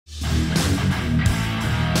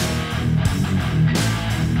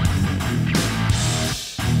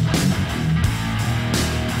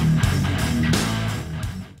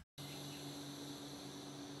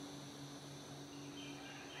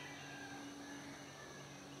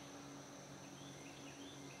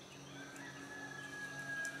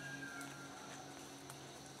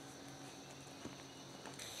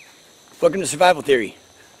Welcome to Survival Theory.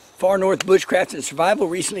 Far North Bushcraft and Survival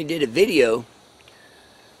recently did a video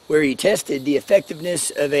where he tested the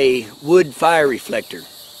effectiveness of a wood fire reflector.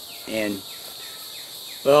 And,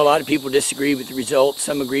 well, a lot of people disagreed with the results,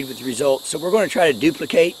 some agreed with the results. So we're going to try to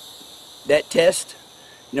duplicate that test.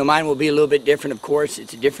 You know, mine will be a little bit different, of course.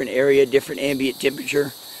 It's a different area, different ambient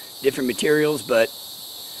temperature, different materials, but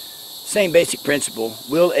same basic principle.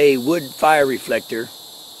 Will a wood fire reflector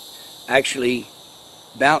actually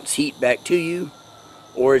bounce heat back to you,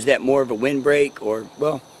 or is that more of a windbreak? Or,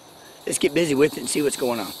 well, let's get busy with it and see what's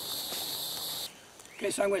going on.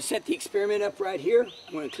 Okay, so I'm going to set the experiment up right here.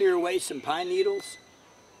 I'm going to clear away some pine needles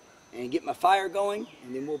and get my fire going,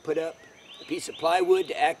 and then we'll put up a piece of plywood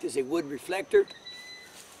to act as a wood reflector.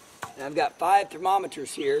 And I've got 5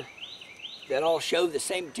 thermometers here that all show the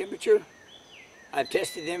same temperature. I've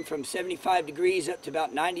tested them from 75 degrees up to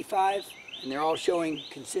about 95, and they're all showing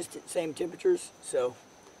consistent same temperatures. So,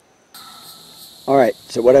 all right,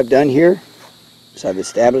 so what I've done here is I've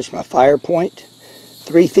established my fire point.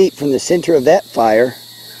 3 feet from the center of that fire,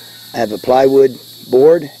 I have a plywood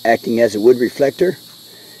board acting as a wood reflector.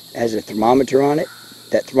 It has a thermometer on it.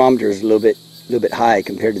 That thermometer is a little bit high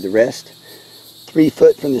compared to the rest. 3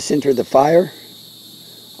 foot from the center of the fire,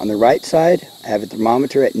 on the right side, I have a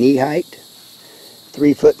thermometer at knee height.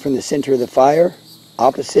 3 foot from the center of the fire,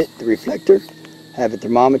 opposite the reflector, I have a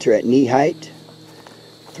thermometer at knee height.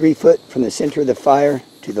 3 foot from the center of the fire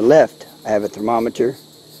to the left, I have a thermometer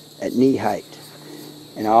at knee height.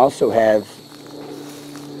 And I also have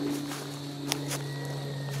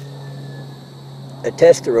a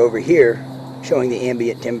tester over here showing the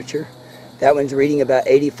ambient temperature. That one's reading about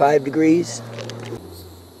 85 degrees.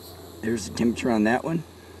 There's the temperature on that one.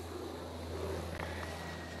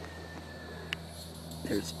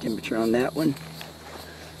 There's the temperature on that one.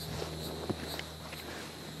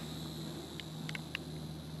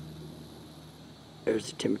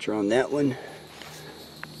 There's the temperature on that one.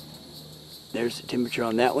 There's the temperature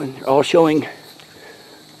on that one. They're all showing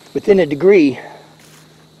within a degree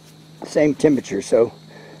the same temperature. So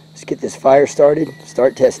let's get this fire started,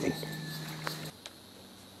 start testing.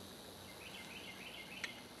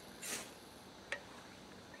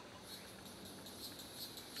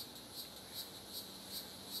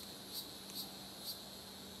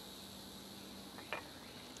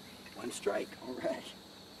 One strike, all right.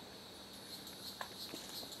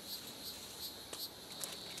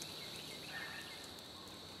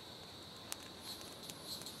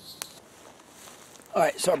 All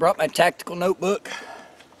right, so I brought my tactical notebook.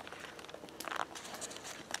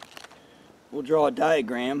 We'll draw a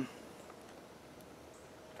diagram.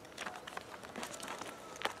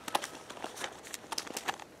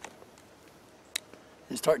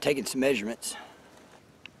 And start taking some measurements.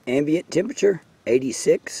 Ambient temperature,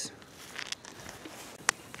 86.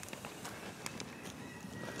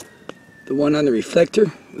 The one on the reflector,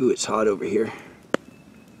 ooh, it's hot over here.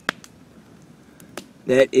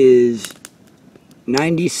 That is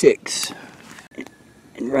 96.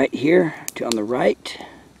 And right here, on the right,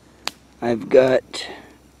 I've got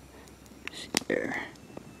there,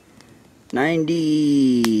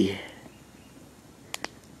 90,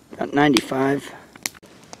 about 95.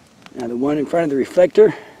 Now the one in front of the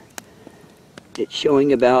reflector, it's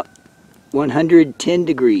showing about 110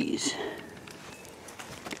 degrees.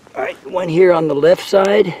 All right, the one here on the left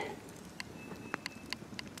side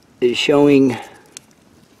is showing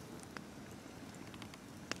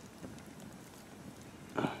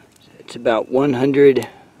it's about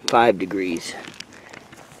 105 degrees.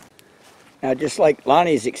 Now, just like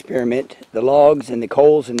Lonnie's experiment, the logs and the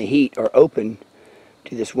coals and the heat are open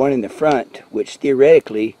to this one in the front, which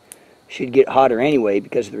theoretically should get hotter anyway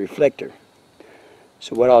because of the reflector.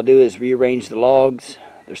 So what I'll do is rearrange the logs.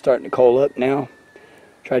 They're starting to coal up now.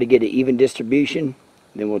 Try to get an even distribution,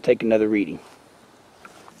 then we'll take another reading.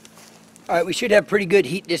 All right, we should have pretty good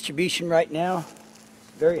heat distribution right now.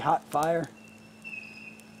 Very hot fire.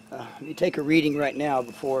 Let me take a reading right now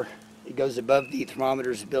before it goes above the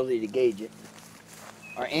thermometer's ability to gauge it.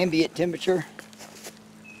 Our ambient temperature.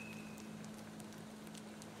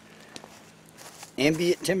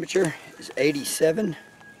 Ambient temperature is 87.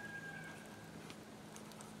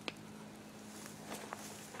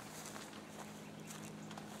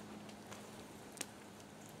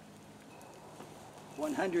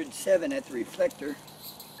 .107 at the reflector.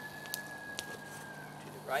 To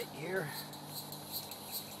the right here.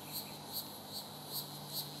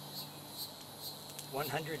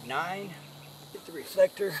 109 at the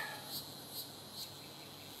reflector.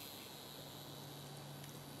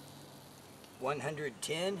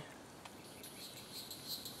 110.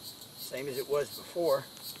 Same as it was before.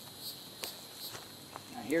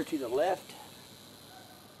 Here to the left,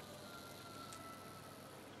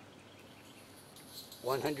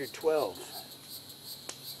 112.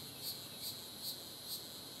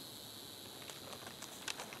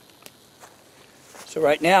 So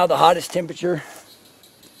right now the hottest temperature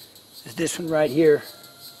is this one right here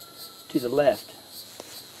to the left.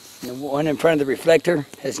 And the one in front of the reflector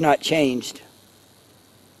has not changed.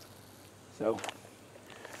 So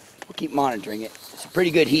we'll keep monitoring it. It's a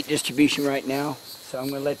pretty good heat distribution right now. So I'm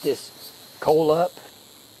going to let this coal up,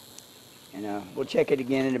 and we'll check it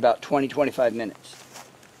again in about 20-25 minutes.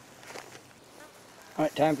 All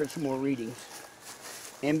right, time for some more readings.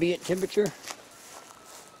 Ambient temperature.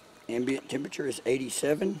 Ambient temperature is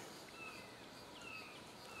 87.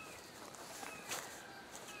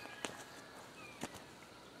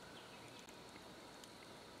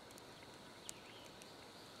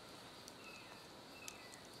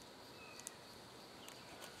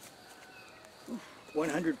 Oof,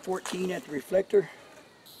 114 at the reflector.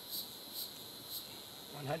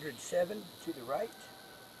 107 to the right.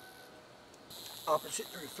 Opposite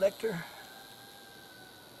the reflector.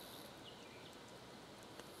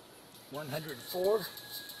 104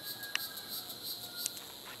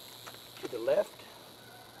 to the left.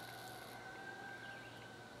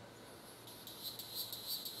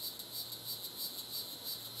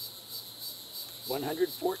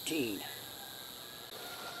 114.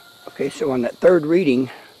 Okay, so on that third reading,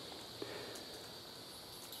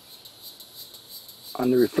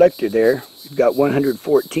 on the reflector there, we've got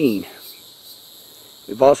 114.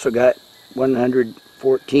 We've also got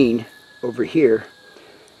 114 over here.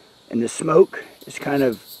 And the smoke is kind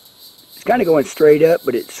of going straight up,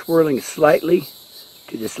 but it's swirling slightly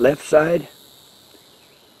to this left side.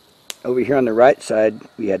 Over here on the right side,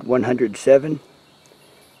 we had 107.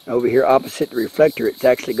 Over here opposite the reflector, it's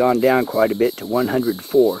actually gone down quite a bit to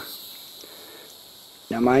 104.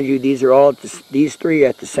 Now mind you, these three are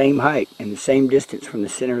at the same height and the same distance from the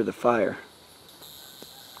center of the fire.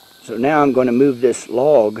 So now I'm going to move this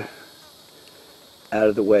log out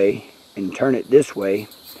of the way and turn it this way.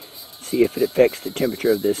 See if it affects the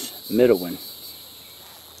temperature of this middle one,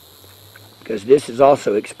 because this is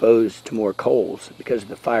also exposed to more coals because of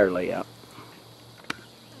the fire layout.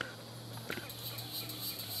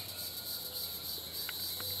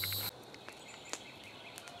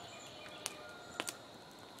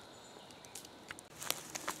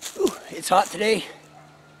 Ooh, it's hot today.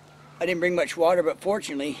 I didn't bring much water, but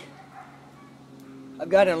fortunately I've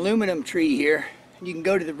got an aluminum tree here, and you can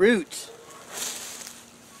go to the roots.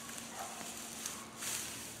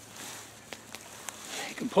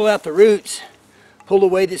 You can pull out the roots, pull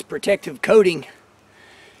away this protective coating,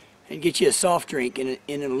 and get you a soft drink in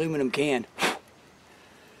an aluminum can.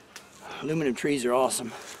 Aluminum trees are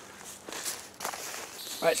awesome.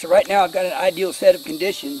 Alright, so right now I've got an ideal set of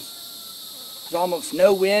conditions. There's almost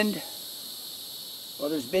no wind. Well,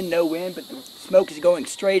 there's been no wind, but the smoke is going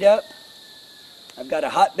straight up. I've got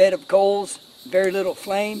a hotbed of coals, very little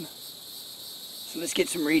flame. So let's get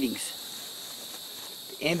some readings.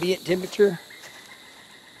 The ambient temperature.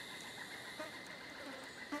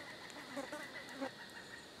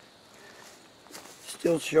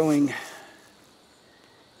 Still showing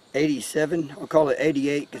 87. I'll call it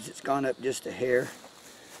 88 because it's gone up just a hair.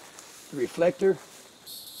 The reflector,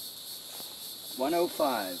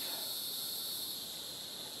 105.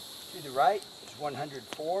 To the right is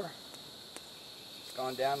 104. It's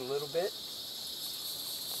gone down a little bit.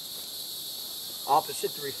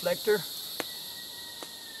 Opposite the reflector,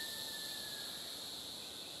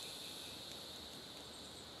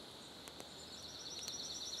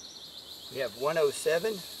 we have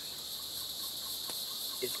 107.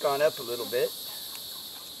 It's gone up a little bit.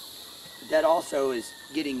 But that also is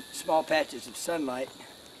getting small patches of sunlight.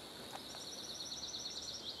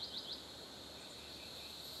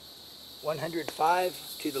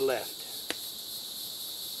 $105 to the left.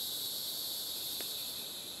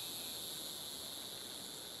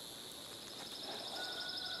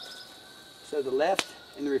 So the left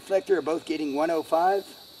and the reflector are both getting 105.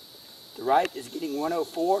 The right is getting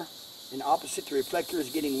 104. And opposite the reflector is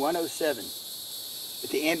getting 107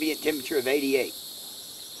 with the ambient temperature of 88.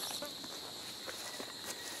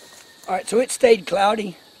 Alright, so it stayed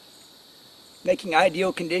cloudy, making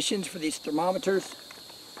ideal conditions for these thermometers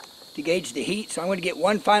to gauge the heat. So I'm going to get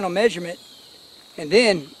one final measurement, and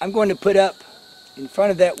then I'm going to put up in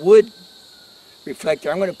front of that wood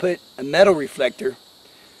reflector, I'm going to put a metal reflector.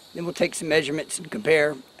 Then we'll take some measurements and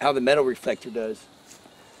compare how the metal reflector does.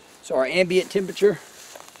 So our ambient temperature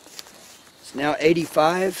is now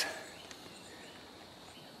 85.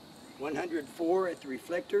 104 at the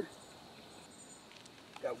reflector.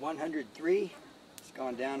 Got 103. It's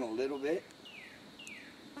gone down a little bit.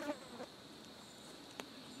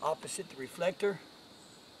 Opposite the reflector,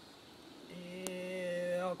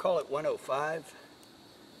 I'll call it 105.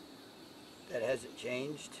 That hasn't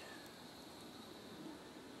changed.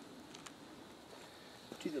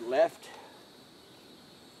 To the left,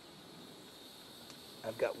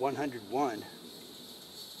 I've got 101.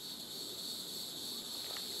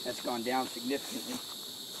 That's gone down significantly.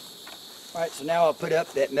 All right, so now I'll put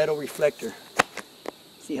up that metal reflector.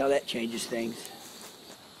 See how that changes things.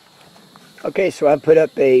 Okay, so I've put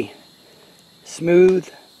up a smooth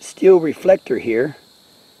steel reflector here.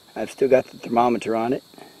 I've still got the thermometer on it.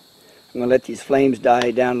 I'm going to let these flames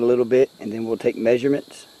die down a little bit, and then we'll take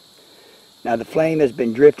measurements. Now the flame has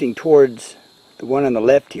been drifting towards the one on the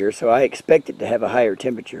left here, so I expect it to have a higher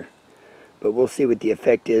temperature. But we'll see what the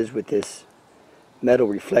effect is with this metal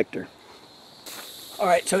reflector.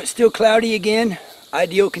 Alright, so it's still cloudy again.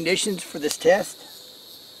 Ideal conditions for this test.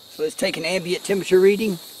 So let's take an ambient temperature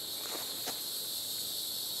reading.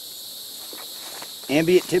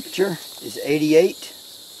 Ambient temperature is 88.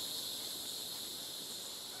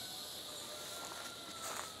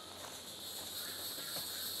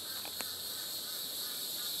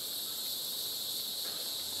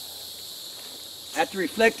 At the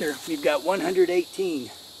reflector, we've got 118,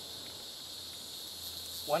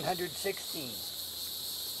 116.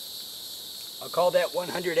 I'll call that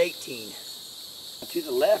 118. To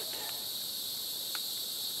the left,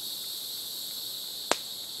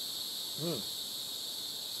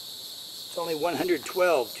 it's only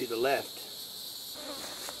 112 to the left.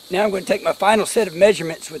 Now I'm going to take my final set of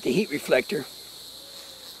measurements with the heat reflector.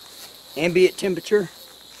 Ambient temperature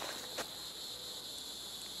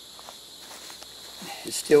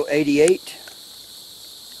is still 88.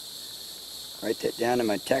 Write that down in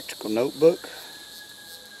my tactical notebook.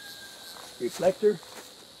 Reflector.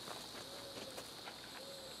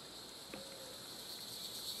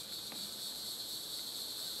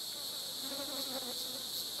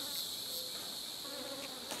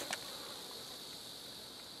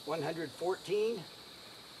 $114.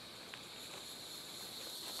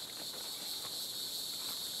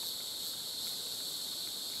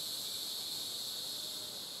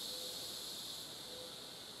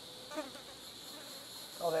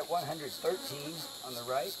 Call that 113 on the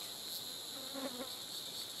right.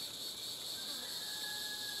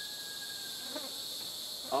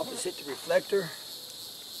 Opposite the reflector.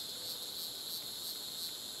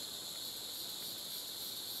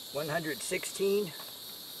 $116.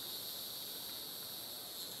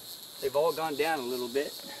 They've all gone down a little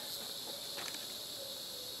bit.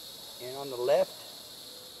 And on the left,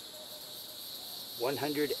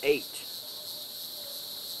 108.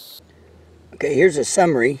 Okay, here's a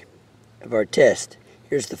summary of our test.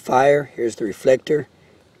 Here's the fire, here's the reflector.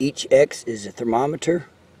 Each X is a thermometer,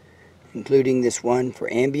 including this one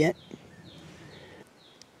for ambient.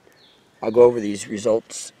 I'll go over these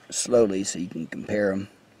results slowly so you can compare them.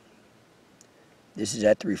 This is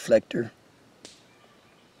at the reflector.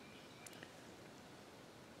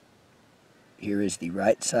 Here is the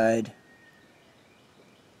right side.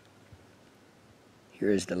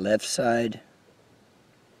 Here is the left side.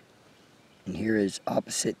 And here is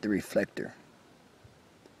opposite the reflector.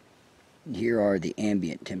 And here are the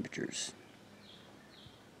ambient temperatures.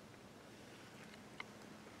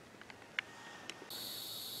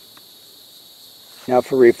 Now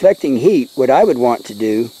for reflecting heat, what I would want to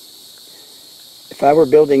do, if I were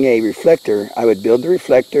building a reflector, I would build the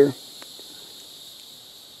reflector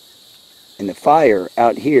and the fire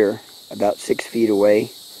out here about 6 feet away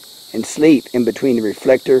and sleep in between the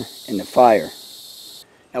reflector and the fire.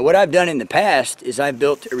 Now what I've done in the past is I've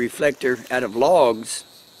built a reflector out of logs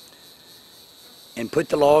and put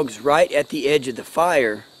the logs right at the edge of the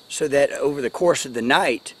fire so that over the course of the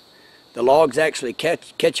night the logs actually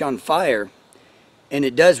catch on fire, and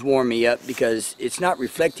it does warm me up because it's not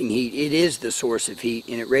reflecting heat, it is the source of heat,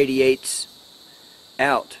 and it radiates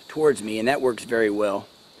out towards me, and that works very well.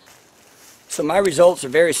 So my results are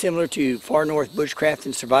very similar to Far North Bushcraft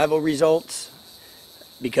and Survival results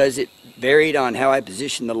because it varied on how I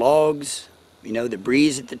positioned the logs, you know, the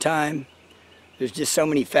breeze at the time. There's just so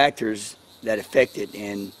many factors that affect it,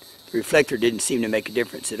 and the reflector didn't seem to make a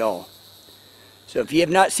difference at all. So if you have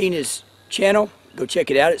not seen his channel, go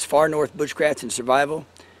check it out. It's Far North Bushcraft and Survival.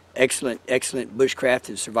 Excellent Bushcraft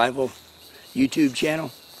and Survival YouTube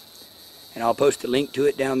channel. And I'll post a link to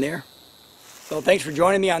it down there. Well, thanks for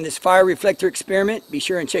joining me on this fire reflector experiment. Be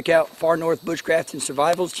sure and check out Far North Bushcraft and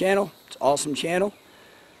Survival's channel. It's an awesome channel.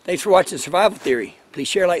 Thanks for watching Survival Theory. Please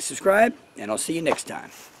share, like, subscribe, and I'll see you next time.